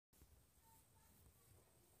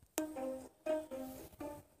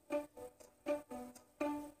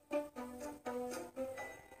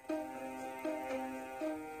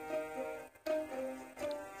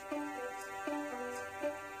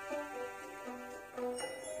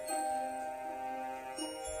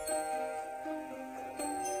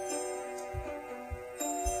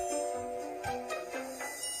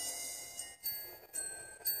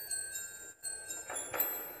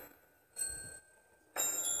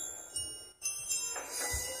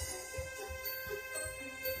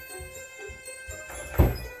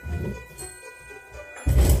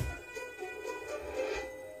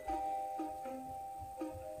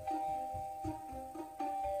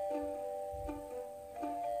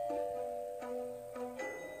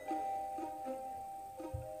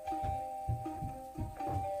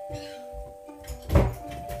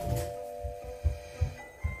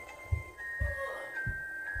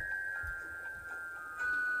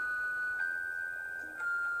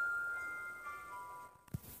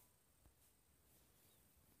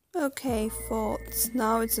Okay, folks,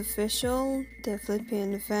 now it's official. The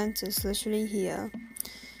Philippine event is literally here.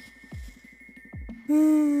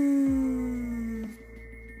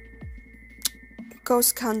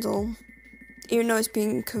 Ghost Candle. Even though it's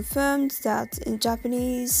being confirmed that in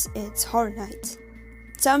Japanese it's Horror Night.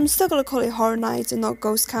 So I'm still gonna call it Horror Night and not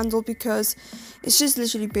Ghost Candle because it's just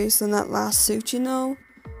literally based on that last suit, you know?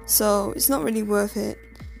 So it's not really worth it.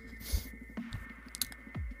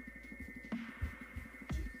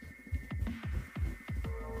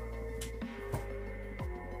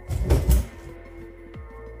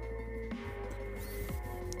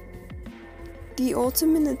 The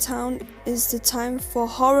autumn in the town is the time for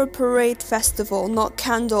Horror Parade Festival, not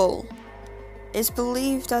Candle. It's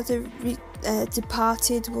believed that the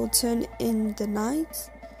departed will turn in the night.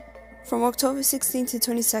 From October 16th to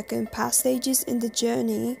 22nd, past stages in the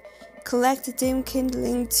journey, collect a dim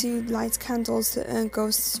kindling to light candles to earn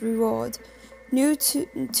Ghost's reward.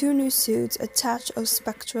 Two new suits, Attach of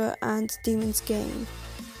Spectra and Demon's Game,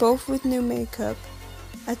 both with new makeup.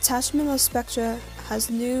 Attachment of Spectra has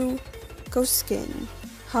new Ghost Skin,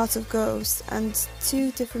 Heart of Ghost, and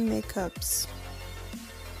 2 different makeups.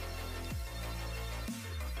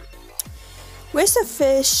 Where's the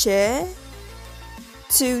fair share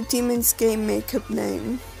to Demon's Game makeup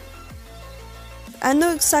name? I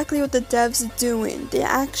know exactly what the devs are doing. They're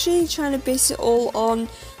actually trying to base it all on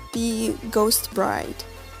the Ghost Bride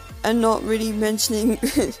and not really mentioning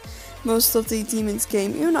most of the Demon's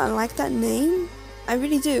Game. Even though I like that name, I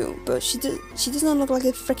really do, but she does not look like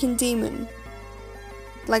a freaking demon.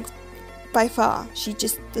 Like, by far, she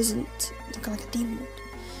just doesn't look like a demon.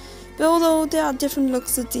 But although there are different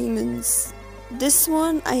looks of demons, this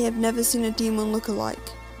one I have never seen a demon look alike.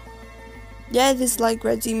 Yeah, there's like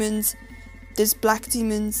red demons, there's black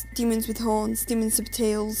demons, demons with horns, demons with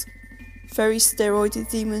tails, very steroided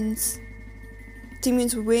demons,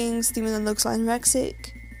 demons with wings, demon that looks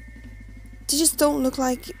anorexic. They just don't look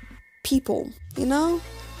like people, you know?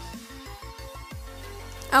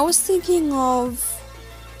 I was thinking of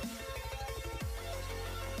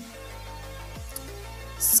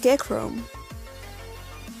Scarecrow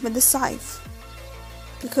with the scythe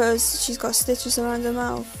because she's got stitches around her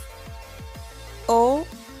mouth, or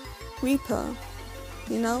Reaper,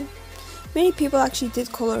 you know? Many people actually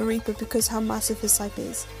did call her a Reaper because how massive his scythe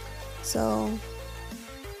is. So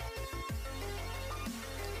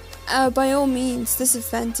by all means, this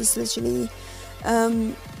event is literally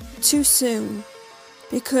too soon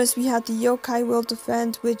because we had the Yokai World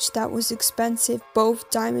event, which that was expensive, both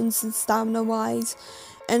diamonds and stamina wise,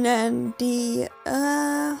 and then the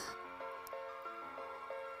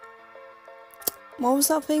what was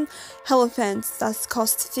that thing? Hell event that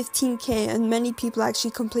cost 15k, and many people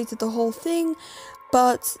actually completed the whole thing.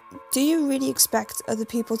 But do you really expect other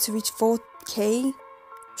people to reach 4k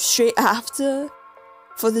straight after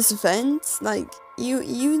for this event? Like, you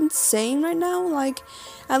insane right now? Like,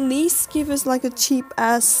 at least give us like a cheap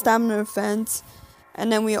ass stamina event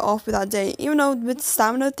and then we're off with that day. Even though with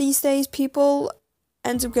stamina these days, people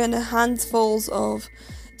end up getting handfuls of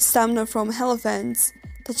stamina from hell events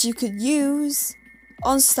that you could use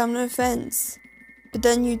on stamina events. But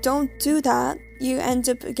then you don't do that, you end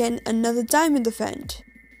up getting another diamond event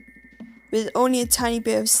with only a tiny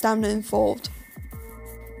bit of stamina involved.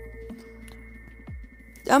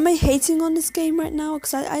 Am I hating on this game right now?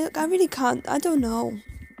 Because I really can't. I don't know.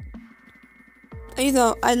 You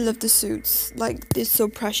know, I love the suits. Like, they're so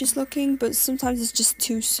precious looking, but sometimes it's just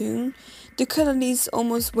too soon. They could at least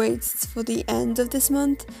almost wait for the end of this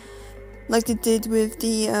month, like they did with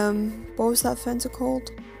the, what was that Fanta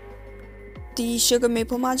called? The Sugar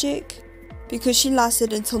Maple Magic, because she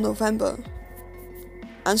lasted until November.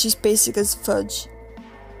 and she's basic as fudge,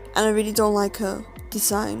 and I really don't like her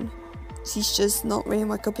design. She's just not really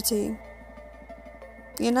my cup of tea,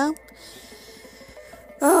 you know?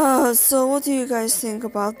 So what do you guys think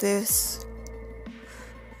about this?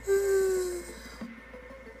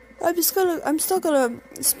 I'm still gonna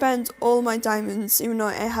spend all my diamonds, even though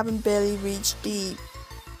I haven't barely reached the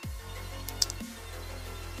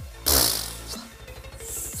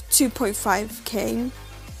 2.5k.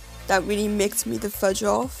 That really makes me the fudge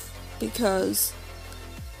off, because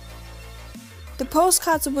the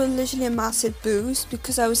postcards were literally a massive boost,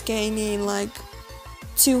 because I was gaining like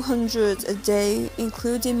 200 a day,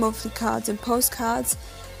 including monthly cards and postcards,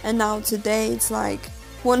 and now today it's like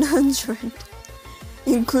 100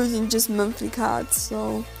 including just monthly cards.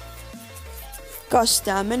 So gosh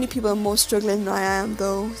damn, many people are more struggling than I am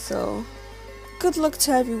though, so good luck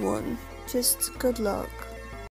to everyone, just good luck.